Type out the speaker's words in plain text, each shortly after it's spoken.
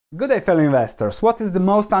Good day, fellow investors. What is the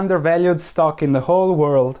most undervalued stock in the whole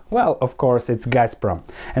world? Well, of course, it's Gazprom.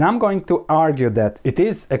 And I'm going to argue that it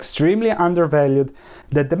is extremely undervalued,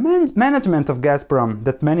 that the management of Gazprom,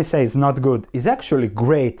 that many say is not good, is actually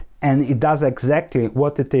great, and it does exactly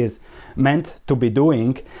what it is meant to be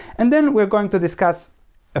doing. And then we're going to discuss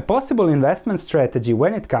a possible investment strategy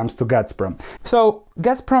when it comes to Gazprom. So,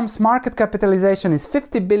 Gazprom's market capitalization is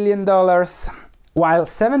 $50 billion, while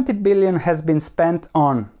 70 billion has been spent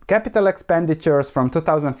on capital expenditures from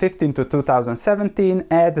 2015 to 2017,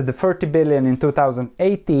 add the 30 billion in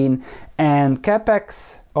 2018, and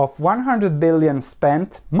capex of 100 billion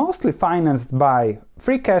spent, mostly financed by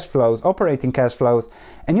free cash flows, operating cash flows,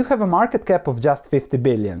 and you have a market cap of just 50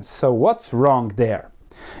 billion. So what's wrong there?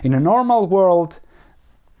 In a normal world,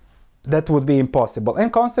 that would be impossible,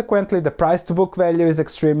 and consequently the price to book value is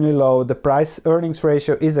extremely low, the price earnings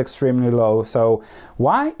ratio is extremely low. So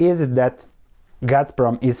why is it that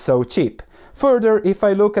Gazprom is so cheap? Further, if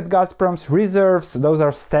I look at Gazprom's reserves, those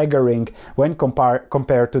are staggering when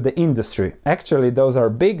compared to the industry. Actually, those are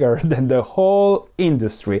bigger than the whole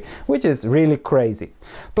industry, which is really crazy.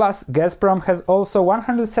 Plus, Gazprom has also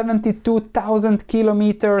 172,000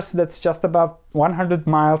 kilometers, that's just above 100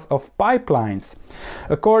 miles of pipelines.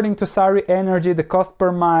 According to Sari Energy, the cost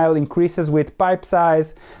per mile increases with pipe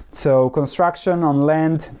size, so construction on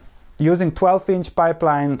land using 12-inch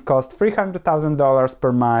pipeline cost $300,000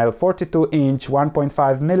 per mile, 42-inch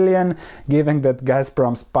 1.5 million, given that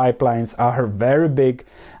Gazprom's pipelines are very big.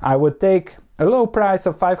 I would take a low price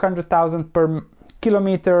of 500,000 per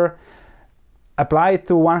kilometer, apply it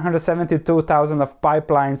to 172,000 of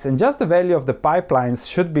pipelines, and just the value of the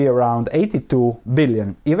pipelines should be around 82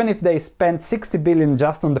 billion, even if they spent 60 billion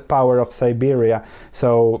just on the power of Siberia.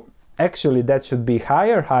 So actually that should be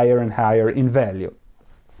higher and higher in value.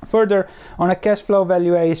 Further, on a cash flow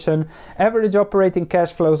valuation, average operating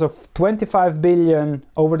cash flows of 25 billion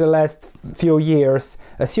over the last few years,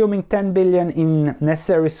 assuming 10 billion in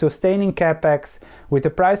necessary sustaining capex, with a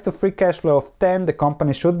price to free cash flow of 10, the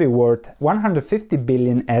company should be worth 150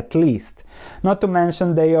 billion at least. Not to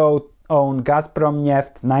mention they own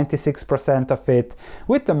Gazpromneft, 96% of it,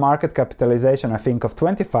 with the market capitalization I think of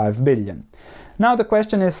 25 billion. Now the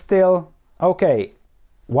question is still, okay,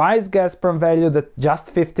 why is Gazprom valued at just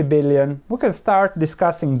 50 billion? We can start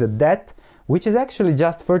discussing the debt, which is actually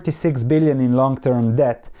just 36 billion in long-term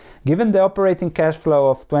debt. Given the operating cash flow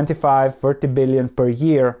of 25-30 billion per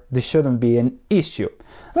year, this shouldn't be an issue.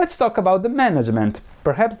 Let's talk about the management.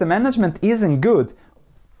 Perhaps the management isn't good,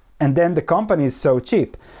 and then the company is so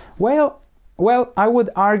cheap. Well, I would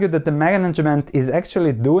argue that the management is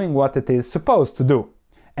actually doing what it is supposed to do,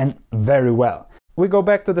 and very well. We go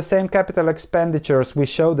back to the same capital expenditures we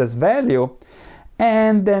showed as value,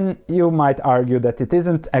 and then you might argue that it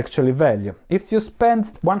isn't actually value. If you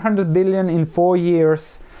spend 100 billion in 4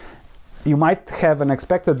 years, you might have an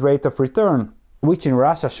expected rate of return, which in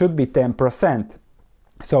Russia should be 10%.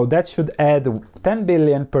 So that should add 10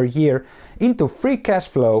 billion per year into free cash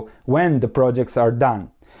flow when the projects are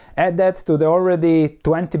done. Add that to the already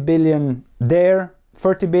 20 billion there,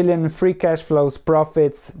 30 billion free cash flows,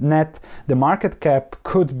 profits, net, the market cap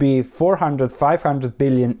could be 400-500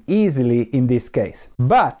 billion easily in this case.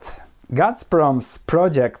 But Gazprom's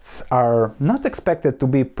projects are not expected to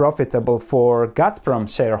be profitable for Gazprom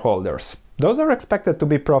shareholders. Those are expected to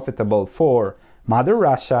be profitable for Mother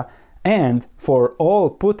Russia and for all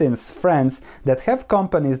Putin's friends that have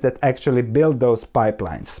companies that actually build those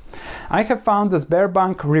pipelines. I have found a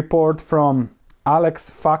Sberbank report from Alex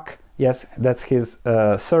Fuck. Yes, that's his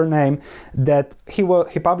surname, that he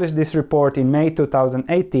published this report in May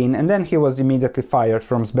 2018, and then he was immediately fired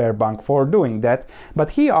from Sberbank for doing that.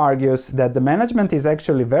 But he argues that the management is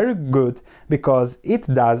actually very good because it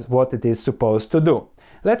does what it is supposed to do.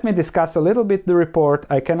 Let me discuss a little bit the report.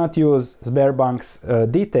 I cannot use Sberbank's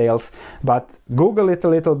details, but Google it a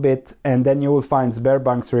little bit and then you will find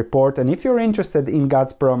Sberbank's report. And if you're interested in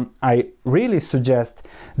Gazprom, I really suggest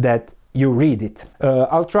that you read it.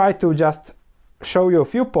 I'll try to just show you a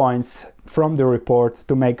few points from the report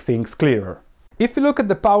to make things clearer. If you look at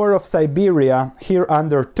the power of Siberia here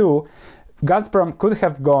under 2, Gazprom could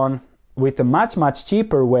have gone with a much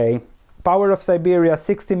cheaper way. Power of Siberia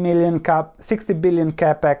 60 billion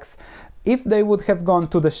capex. If they would have gone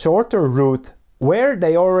to the shorter route, where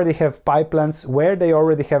they already have pipelines, where they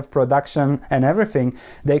already have production and everything,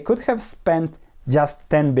 they could have spent just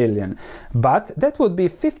 10 billion. But that would be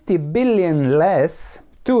 50 billion less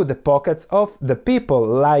to the pockets of the people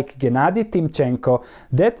like Gennady Timchenko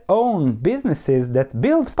that own businesses that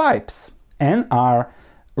build pipes and are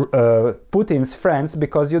Putin's friends,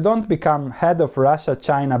 because you don't become head of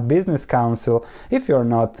Russia-China Business Council if you're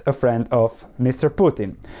not a friend of Mr.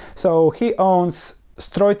 Putin. So he owns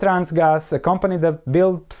Stroytransgaz, a company that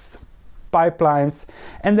builds pipelines.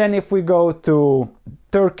 And then if we go to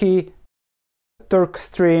Turkey,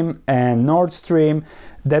 Turkstream and Nord Stream,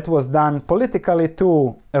 that was done politically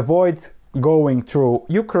to avoid going through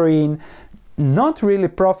Ukraine. Not really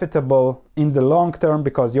profitable in the long term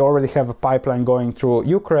because you already have a pipeline going through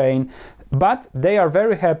Ukraine, but they are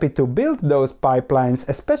very happy to build those pipelines,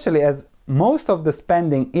 especially as most of the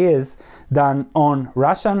spending is done on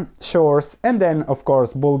Russian shores, and then of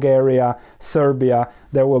course Bulgaria, Serbia,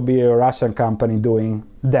 there will be a Russian company doing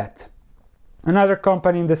that. Another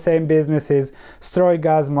company in the same business is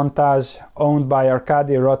Stroygazmontaj, owned by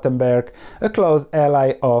Arkady Rotenberg, a close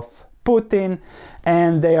ally of Putin,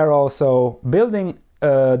 and they are also building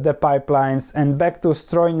the pipelines. And back to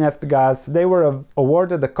Stroyneftgaz, they were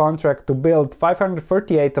awarded a contract to build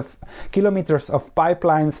 538 kilometers of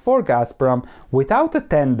pipelines for Gazprom without a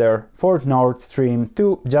tender for Nord Stream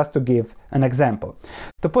 2, just to give an example.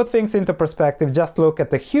 To put things into perspective, just look at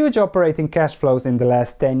the huge operating cash flows in the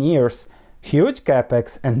last 10 years, huge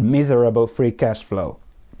capex and miserable free cash flow.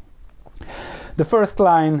 The first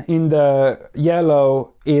line in the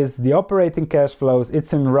yellow is the operating cash flows.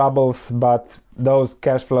 It's in rubles, but those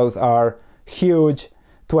cash flows are huge,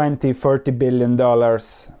 $20-30 billion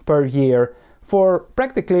per year for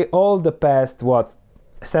practically all the past,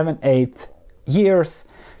 7-8 years.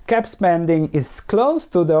 Cap spending is close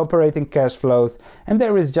to the operating cash flows, and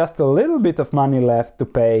there is just a little bit of money left to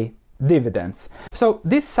pay dividends. So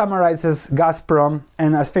this summarizes Gazprom,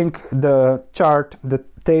 and I think the chart, the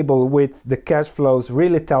table with the cash flows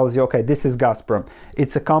really tells you, okay, this is Gazprom.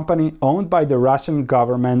 It's a company owned by the Russian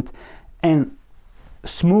government and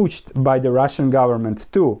smooched by the Russian government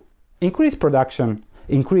to increase production,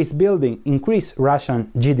 increase building, increase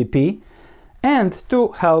Russian GDP, and to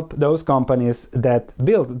help those companies that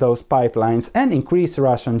build those pipelines and increase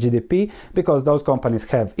Russian GDP, because those companies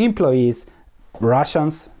have employees,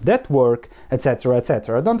 Russians that work, etc.,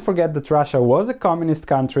 etc. Don't forget that Russia was a communist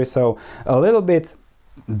country, so a little bit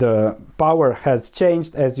the power has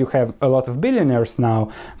changed as you have a lot of billionaires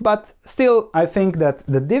now, but still I think that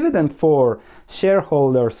the dividend for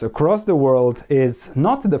shareholders across the world is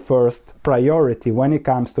not the first priority when it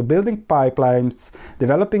comes to building pipelines,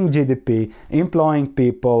 developing GDP, employing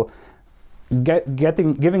people,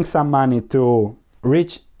 giving some money to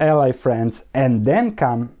rich ally friends, and then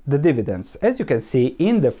come the dividends, as you can see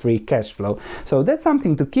in the free cash flow. So that's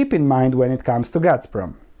something to keep in mind when it comes to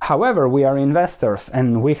Gazprom. However, we are investors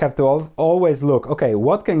and we have to always look, okay,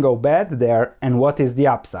 what can go bad there and what is the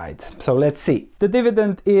upside? So let's see. The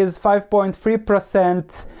dividend is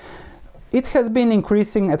 5.3%. It has been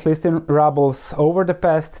increasing, at least in rubles, over the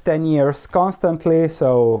past 10 years constantly.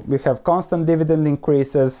 So we have constant dividend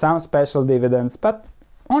increases, some special dividends, but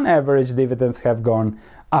on average, dividends have gone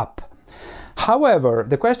up. However,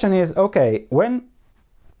 the question is, okay, when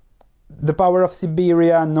the Power of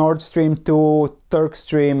Siberia, Nord Stream 2,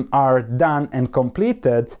 Turkstream are done and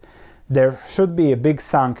completed, there should be a big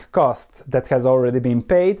sunk cost that has already been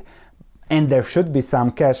paid, and there should be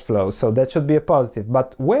some cash flow, so that should be a positive.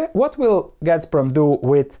 But what will Gazprom do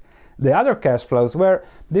with the other cash flows? Where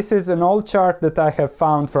this is an old chart that I have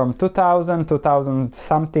found from 2000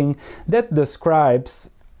 something that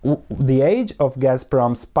describes the age of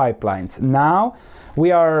Gazprom's pipelines. Now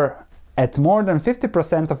we are at more than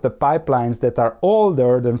 50% of the pipelines that are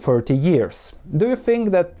older than 30 years. Do you think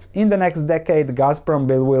that in the next decade Gazprom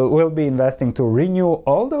will be investing to renew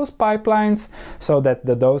all those pipelines so that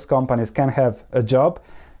those companies can have a job?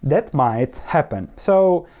 That might happen.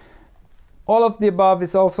 So all of the above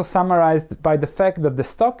is also summarized by the fact that the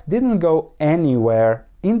stock didn't go anywhere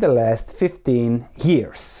in the last 15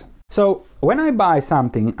 years. So when I buy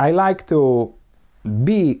something, I like to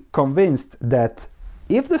be convinced that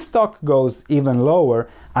if the stock goes even lower,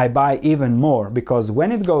 I buy even more, because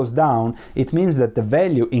when it goes down, it means that the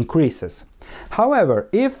value increases. However,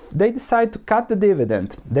 if they decide to cut the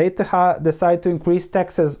dividend, they decide to increase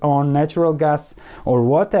taxes on natural gas or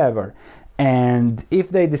whatever, and if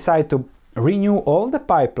they decide to renew all the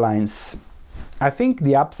pipelines, I think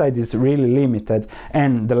the upside is really limited,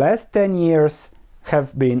 and the last 10 years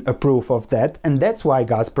have been a proof of that, and that's why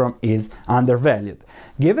Gazprom is undervalued.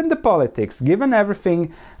 Given the politics, given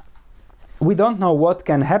everything, we don't know what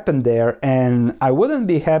can happen there, and I wouldn't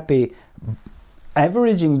be happy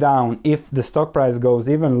averaging down if the stock price goes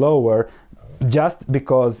even lower, just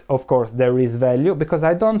because, of course, there is value, because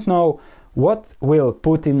I don't know what will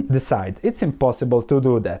Putin decide. It's impossible to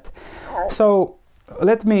do that. So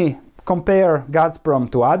let me compare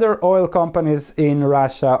Gazprom to other oil companies in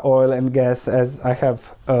Russia, oil and gas, as I have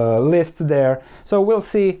a list there. So we'll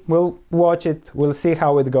see, we'll watch it, we'll see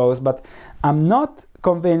how it goes, but I'm not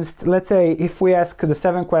convinced. Let's say if we ask the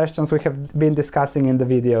 7 questions we have been discussing in the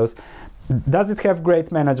videos, does it have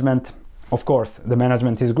great management? Of course, the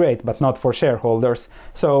management is great, but not for shareholders.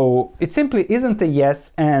 So it simply isn't a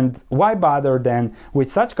yes, and why bother then with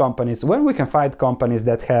such companies when we can find companies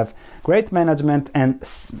that have great management and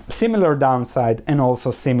similar downside and also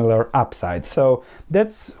similar upside. So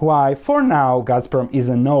that's why for now Gazprom is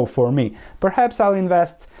a no for me. Perhaps I'll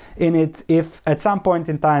invest in it if at some point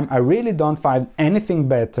in time I really don't find anything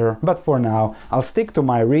better, but for now I'll stick to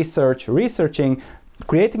my researching,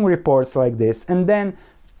 creating reports like this, and then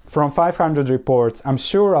from 500 reports, I'm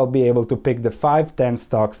sure I'll be able to pick the 5-10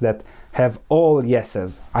 stocks that have all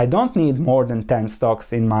yeses. I don't need more than 10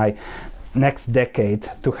 stocks in my next decade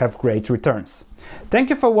to have great returns. Thank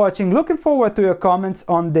you for watching. Looking forward to your comments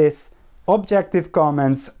on this, objective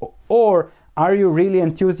comments, or are you really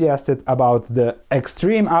enthusiastic about the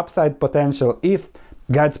extreme upside potential if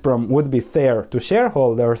Gazprom would be fair to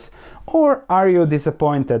shareholders, or are you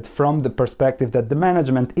disappointed from the perspective that the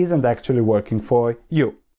management isn't actually working for you?